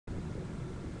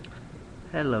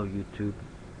Hello YouTube,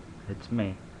 it's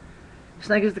me,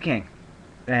 Snake is the King,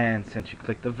 and since you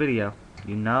clicked the video,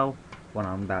 you know what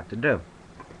I'm about to do.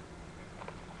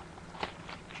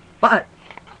 But,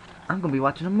 I'm gonna be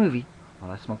watching a movie while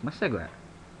I smoke my cigarette.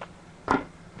 I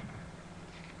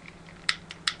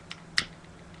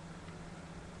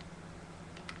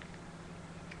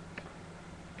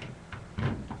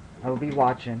will be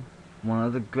watching one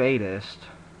of the greatest,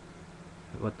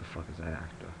 what the fuck is that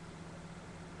actor?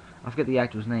 I forget the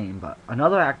actor's name, but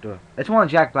another actor. It's one of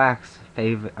Jack Black's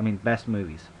best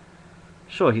movies.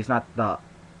 Sure, he's not the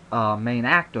main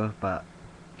actor, but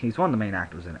he's one of the main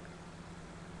actors in it.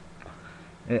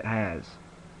 It has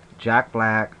Jack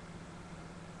Black,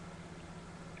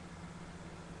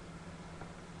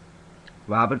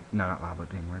 Robert Downey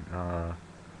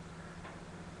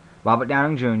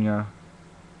Jr.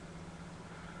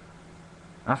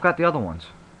 I forgot the other ones.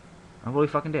 I really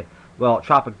fucking did. Well,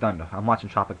 Tropic Thunder. I'm watching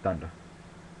Tropic Thunder.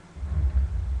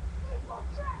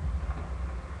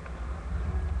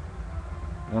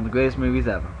 One of the greatest movies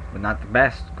ever. But not the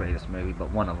best greatest movie, but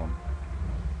one of them.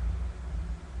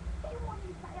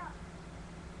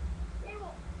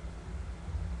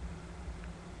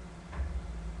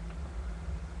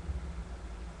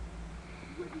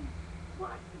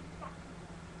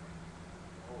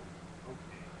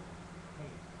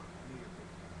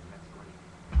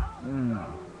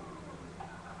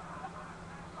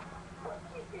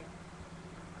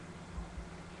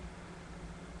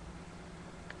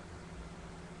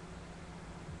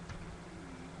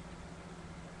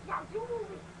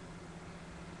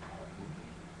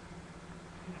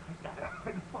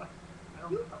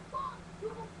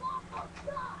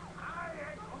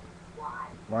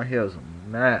 My hair's a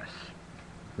mess.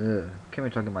 Ugh. Can't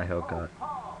be talking my haircut.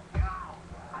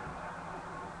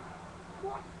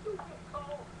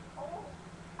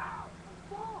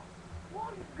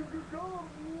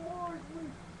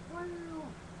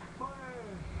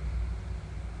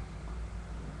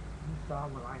 Saw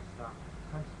what I saw.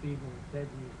 Punch Steve when he said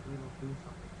we don't do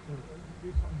something soon. Do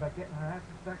something by getting our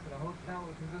asses back to the hotel,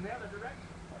 which is in the other direction.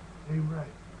 Hey,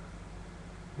 right.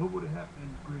 What would have happened in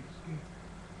the Great Escape?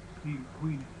 Steve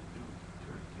Queen and the dudes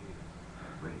turned tails.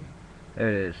 Ray. There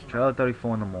it is.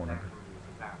 12:34 in the morning.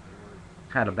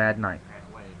 Had a bad night.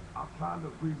 I'll try to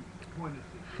agree with the point of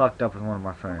this. Fucked up with one of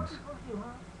my friends.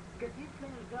 Get these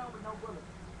things going with no bullets.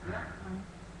 Yeah,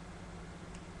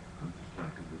 I'm just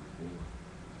like a little boy.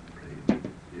 Playing with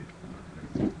it.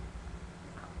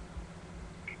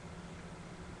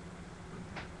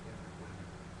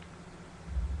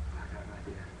 I got an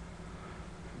idea.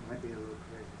 It might be a little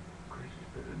crazy. Crazy's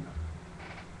better enough.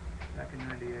 Back in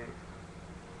 '98,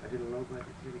 I did a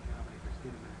low-budget city comedy for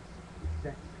Skinny Minutes. It's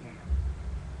Sex Scam.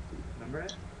 Remember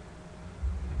it?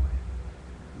 Anyway,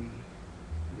 me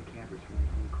and the campers from the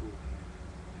uncool camp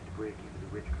had to break into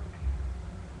the rich girl camp.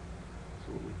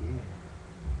 So what we did,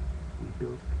 we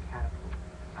built a catapult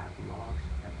out of logs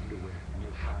and underwear, and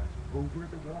they shot us over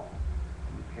the wall,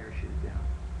 and we parachuted down.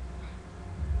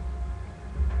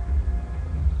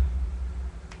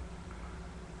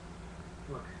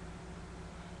 look.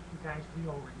 You guys, we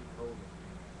already know this.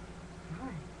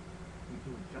 Right. We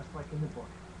do it just like in the book.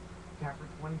 Chapter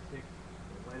 26, the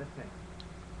way to think.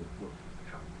 The book,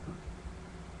 Chuck.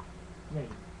 Hey,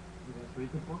 you guys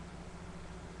read the book?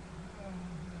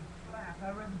 I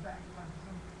read the back about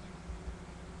some.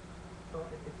 So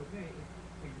it's okay.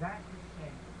 It's exactly the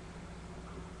same.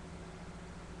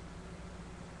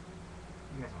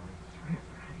 You guys all read the script,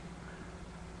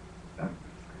 right?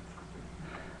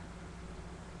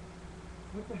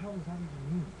 What the hell does that even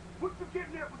mean? What you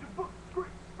getting at with the book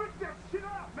script? Spit that shit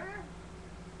out, man!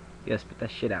 Yeah, spit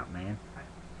that shit out, man.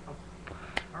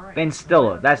 All right. Ben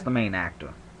Stiller, that's the main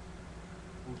actor.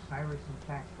 Osiris and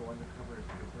Fax go undercover as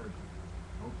diversion.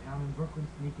 Go down in Brooklyn,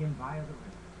 sneak in via the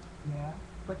river. Yeah,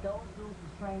 but those dudes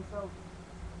was trained soldiers.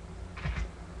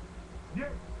 Yeah!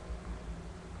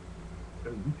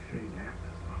 And we trained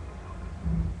actors,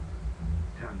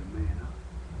 time to man up.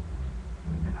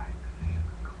 And I ain't gonna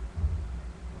sugarcoat.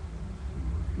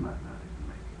 You might not even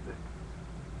make it there.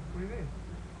 What do you mean?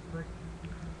 Like,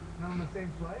 not on the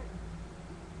same flight?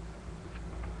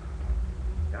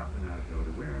 Alpha and I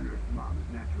daughter wearing her mom's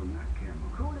natural night camo.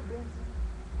 Cool it, Benson.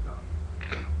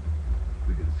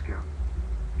 We're gonna scout.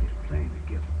 Get a plane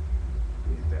together.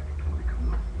 Head back at 20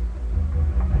 come up.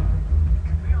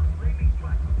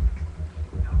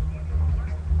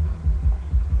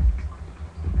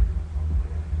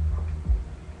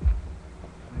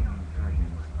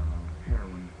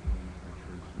 Heroin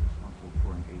manufacturers responsible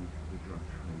for an eighth of the drug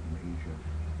trade in Asia.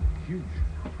 Huge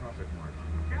profit margin.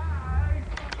 Guys!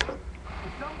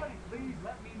 Will somebody please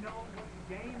let me know what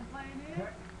the game plan is?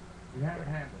 We have it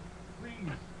handled.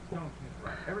 Please don't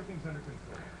interrupt. Everything's under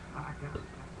control. I got it.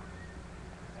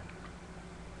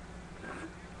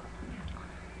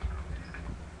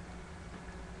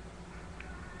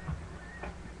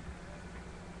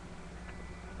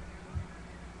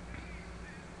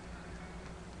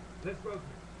 Let's go.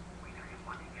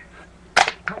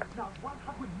 That's not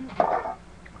 100 million.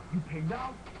 You pay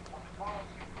now or falls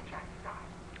Jack dies.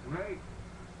 Great.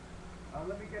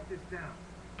 Let me get this down.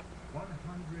 100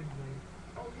 million.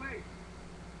 Oh, wait.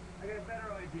 I got a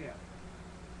better idea.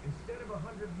 Instead of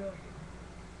 100 million,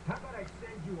 how about I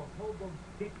send you a hobo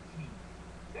 15?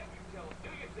 Then you tell him, do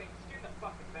your thing, skin the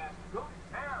fucking bastard. Go to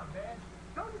town, man.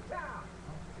 Go to town.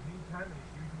 Oh, in the meantime, as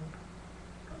usual,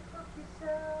 go fuck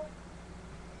yourself.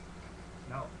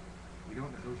 No, we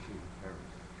don't negotiate with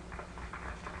terrorists.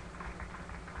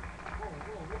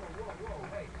 Whoa.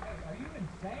 Hey, are you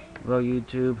insane? Well,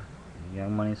 YouTube,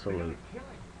 Young Money You're salute.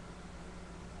 killing